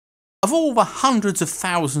Of all the hundreds of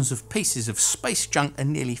thousands of pieces of space junk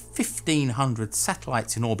and nearly 1,500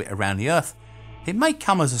 satellites in orbit around the Earth, it may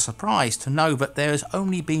come as a surprise to know that there has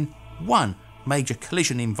only been one major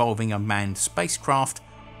collision involving a manned spacecraft,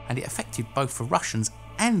 and it affected both the Russians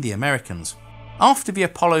and the Americans. After the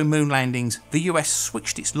Apollo moon landings, the US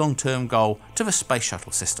switched its long-term goal to the space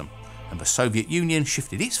shuttle system, and the Soviet Union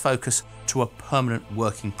shifted its focus to a permanent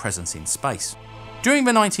working presence in space. During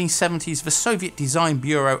the 1970s, the Soviet design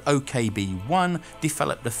bureau OKB-1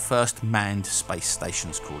 developed the first manned space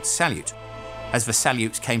stations called Salyut. As the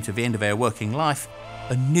Salyuts came to the end of their working life,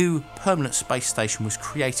 a new permanent space station was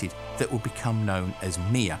created that would become known as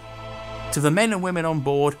Mir. To the men and women on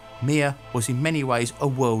board, Mir was in many ways a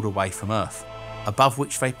world away from Earth, above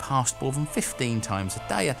which they passed more than 15 times a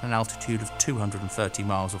day at an altitude of 230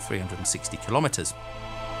 miles or 360 kilometres.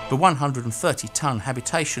 The 130-ton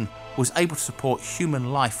habitation was able to support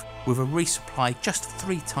human life with a resupply just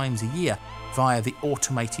 3 times a year via the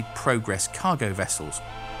automated Progress cargo vessels.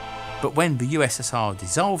 But when the USSR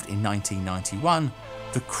dissolved in 1991,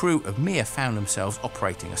 the crew of Mir found themselves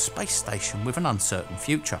operating a space station with an uncertain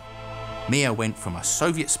future. Mir went from a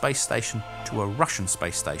Soviet space station to a Russian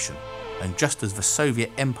space station, and just as the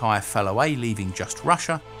Soviet Empire fell away leaving just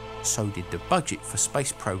Russia, so did the budget for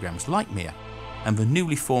space programs like Mir, and the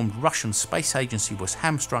newly formed Russian Space Agency was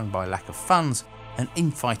hamstrung by lack of funds and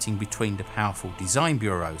infighting between the powerful design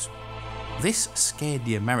bureaus. This scared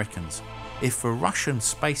the Americans. If the Russian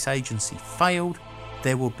Space Agency failed,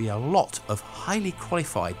 there would be a lot of highly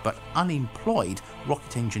qualified but unemployed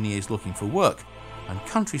rocket engineers looking for work, and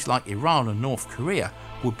countries like Iran and North Korea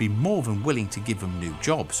would be more than willing to give them new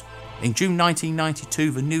jobs. In June 1992,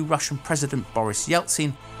 the new Russian President Boris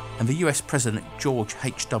Yeltsin and the US President George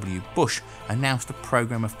H.W. Bush announced a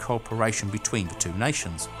program of cooperation between the two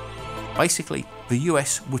nations. Basically, the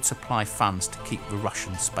US would supply funds to keep the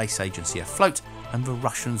Russian Space Agency afloat, and the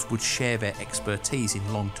Russians would share their expertise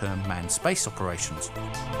in long-term manned space operations.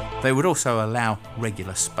 They would also allow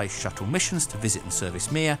regular space shuttle missions to visit and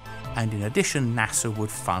service Mir, and in addition NASA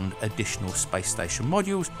would fund additional space station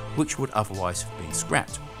modules which would otherwise have been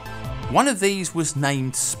scrapped. One of these was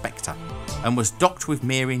named Spectre and was docked with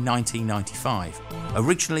Mir in 1995.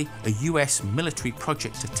 Originally a US military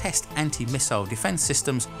project to test anti-missile defence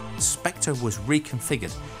systems, Spectre was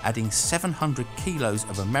reconfigured, adding 700 kilos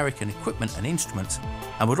of American equipment and instruments,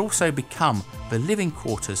 and would also become the living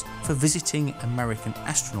quarters for visiting American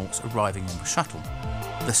astronauts arriving on the shuttle.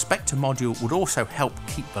 The Spectre module would also help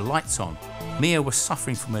keep the lights on. Mir was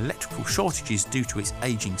suffering from electrical shortages due to its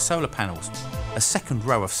ageing solar panels. A second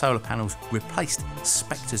row of solar panels replaced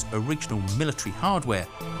Spectre's original military hardware,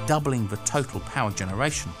 doubling the total power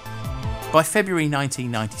generation. By February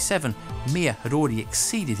 1997, Mir had already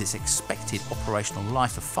exceeded its expected operational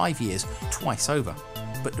life of 5 years twice over,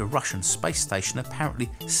 but the Russian space station apparently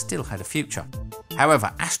still had a future.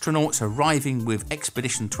 However, astronauts arriving with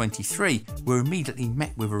Expedition 23 were immediately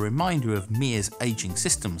met with a reminder of Mir's ageing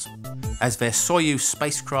systems. As their Soyuz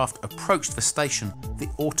spacecraft approached the station, the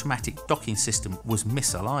automatic docking system was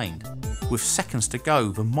misaligned. With seconds to go,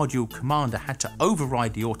 the module commander had to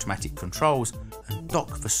override the automatic controls and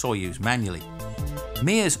dock the Soyuz manually.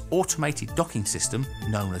 Mir's automated docking system,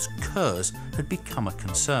 known as KURS, had become a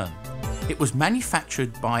concern. It was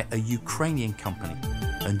manufactured by a Ukrainian company,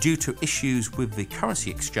 and due to issues with the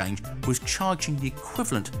currency exchange was charging the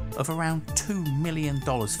equivalent of around $2 million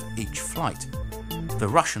for each flight. The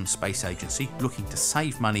Russian Space Agency, looking to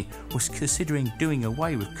save money, was considering doing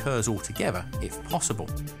away with KURS altogether if possible.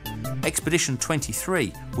 Expedition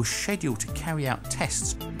 23 was scheduled to carry out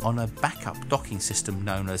tests on a backup docking system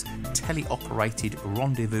known as Teleoperated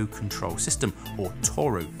Rendezvous Control System, or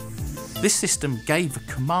TORU. This system gave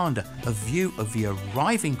the commander a view of the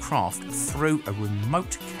arriving craft through a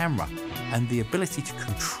remote camera and the ability to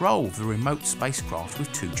control the remote spacecraft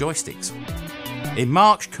with 2 joysticks. In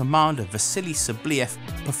March, Commander Vasily Sobliev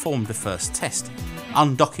performed the first test,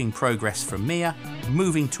 undocking Progress from Mir,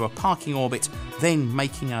 moving to a parking orbit, then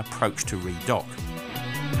making an approach to redock.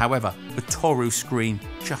 However, the Toru screen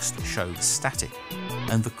just showed static,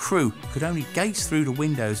 and the crew could only gaze through the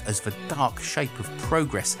windows as the dark shape of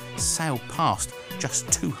Progress sailed past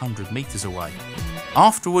just 200 metres away.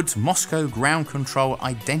 Afterwards, Moscow ground control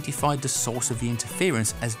identified the source of the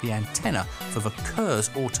interference as the antenna for the KURS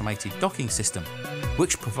automated docking system,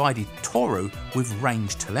 which provided Toru with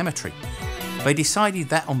range telemetry. They decided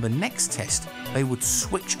that on the next test they would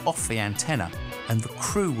switch off the antenna, and the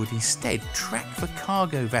crew would instead track the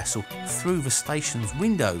cargo vessel through the station's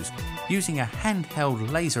windows using a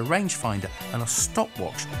handheld laser rangefinder and a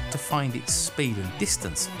stopwatch to find its speed and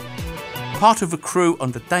distance. Part of the crew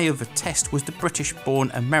on the day of the test was the British-born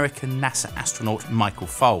American NASA astronaut Michael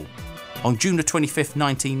Foale. On June 25,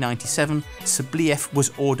 1997, Sobliev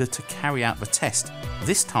was ordered to carry out the test.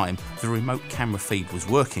 This time, the remote camera feed was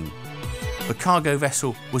working. The cargo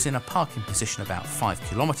vessel was in a parking position about 5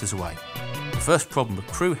 kilometres away. The first problem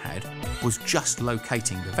the crew had was just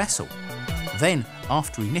locating the vessel. Then,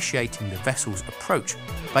 after initiating the vessel's approach,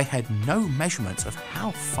 they had no measurements of how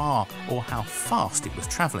far or how fast it was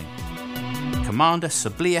travelling. Commander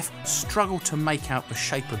Sobliev struggled to make out the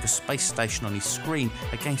shape of the space station on his screen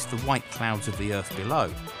against the white clouds of the Earth below,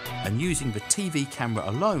 and using the TV camera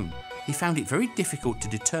alone, he found it very difficult to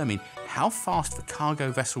determine how fast the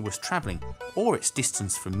cargo vessel was travelling or its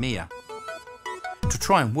distance from Mir. To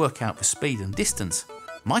try and work out the speed and distance,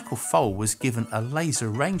 Michael Foale was given a laser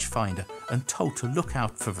rangefinder and told to look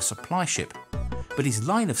out for the supply ship, but his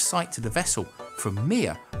line of sight to the vessel from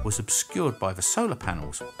Mir was obscured by the solar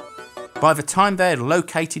panels. By the time they had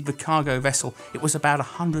located the cargo vessel, it was about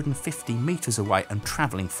 150 metres away and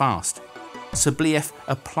travelling fast. Sobliev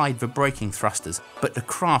applied the braking thrusters, but the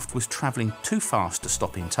craft was travelling too fast to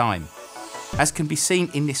stop in time. As can be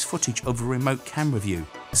seen in this footage of a remote camera view,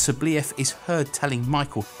 Sobliev is heard telling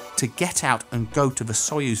Michael to get out and go to the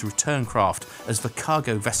Soyuz return craft as the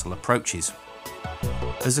cargo vessel approaches.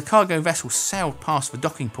 As the cargo vessel sailed past the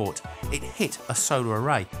docking port, it hit a solar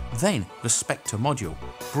array, then the Spectre module,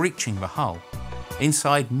 breaching the hull.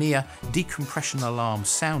 Inside Mir, decompression alarms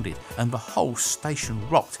sounded and the whole station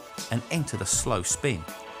rocked and entered a slow spin.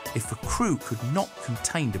 If the crew could not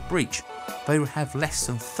contain the breach, they would have less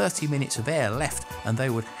than 30 minutes of air left and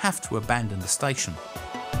they would have to abandon the station.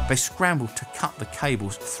 They scrambled to cut the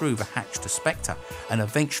cables through the hatch to Spectre and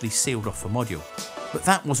eventually sealed off the module. But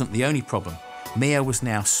that wasn't the only problem. Mir was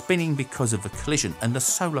now spinning because of the collision and the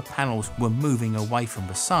solar panels were moving away from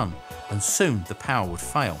the sun, and soon the power would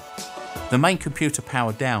fail. The main computer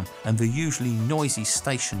powered down and the usually noisy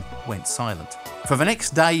station went silent. For the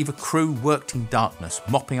next day, the crew worked in darkness,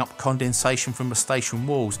 mopping up condensation from the station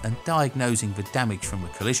walls and diagnosing the damage from the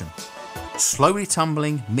collision. Slowly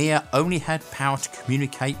tumbling, Mir only had power to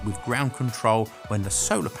communicate with ground control when the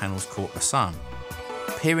solar panels caught the sun.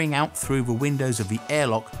 Peering out through the windows of the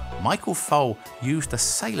airlock, Michael Foale used a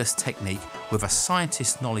sailor's technique with a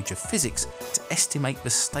scientist's knowledge of physics to estimate the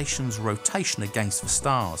station's rotation against the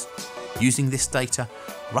stars. Using this data,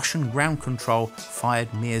 Russian ground control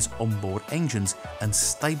fired Mir's onboard engines and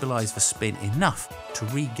stabilised the spin enough to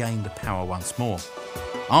regain the power once more.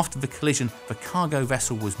 After the collision, the cargo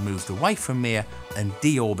vessel was moved away from Mir and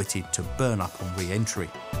deorbited to burn up on re-entry.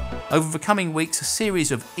 Over the coming weeks, a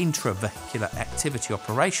series of intra-vehicular activity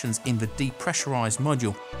operations in the depressurised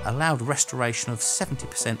module allowed restoration of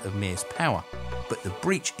 70% of Mir's power, but the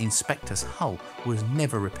breach in Spectre's hull was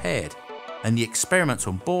never repaired, and the experiments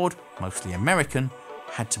on board, mostly American,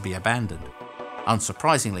 had to be abandoned.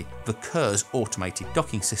 Unsurprisingly, the Kerr's automated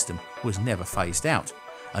docking system was never phased out,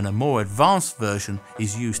 and a more advanced version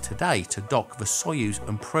is used today to dock the Soyuz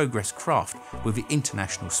and Progress craft with the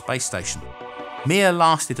International Space Station. Mir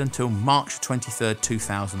lasted until March 23,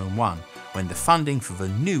 2001, when the funding for the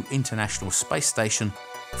new International Space Station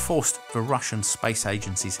forced the Russian Space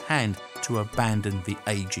Agency's hand to abandon the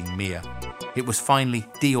ageing Mir. It was finally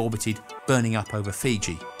deorbited, burning up over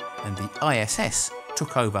Fiji, and the ISS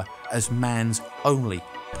took over as man's only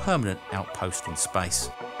permanent outpost in space.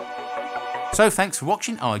 So thanks for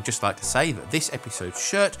watching. I'd just like to say that this episode's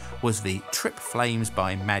shirt was the Trip Flames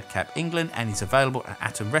by Madcap England and is available at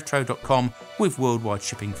atomretro.com with worldwide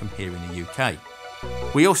shipping from here in the UK.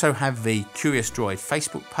 We also have the Curious Droid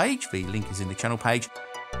Facebook page, the link is in the channel page.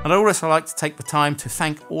 And I'd also like to take the time to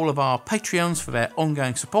thank all of our Patreons for their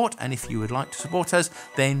ongoing support, and if you would like to support us,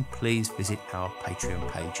 then please visit our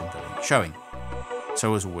Patreon page in the link showing.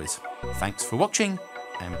 So as always, thanks for watching,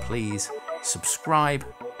 and please subscribe,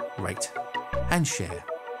 rate and share.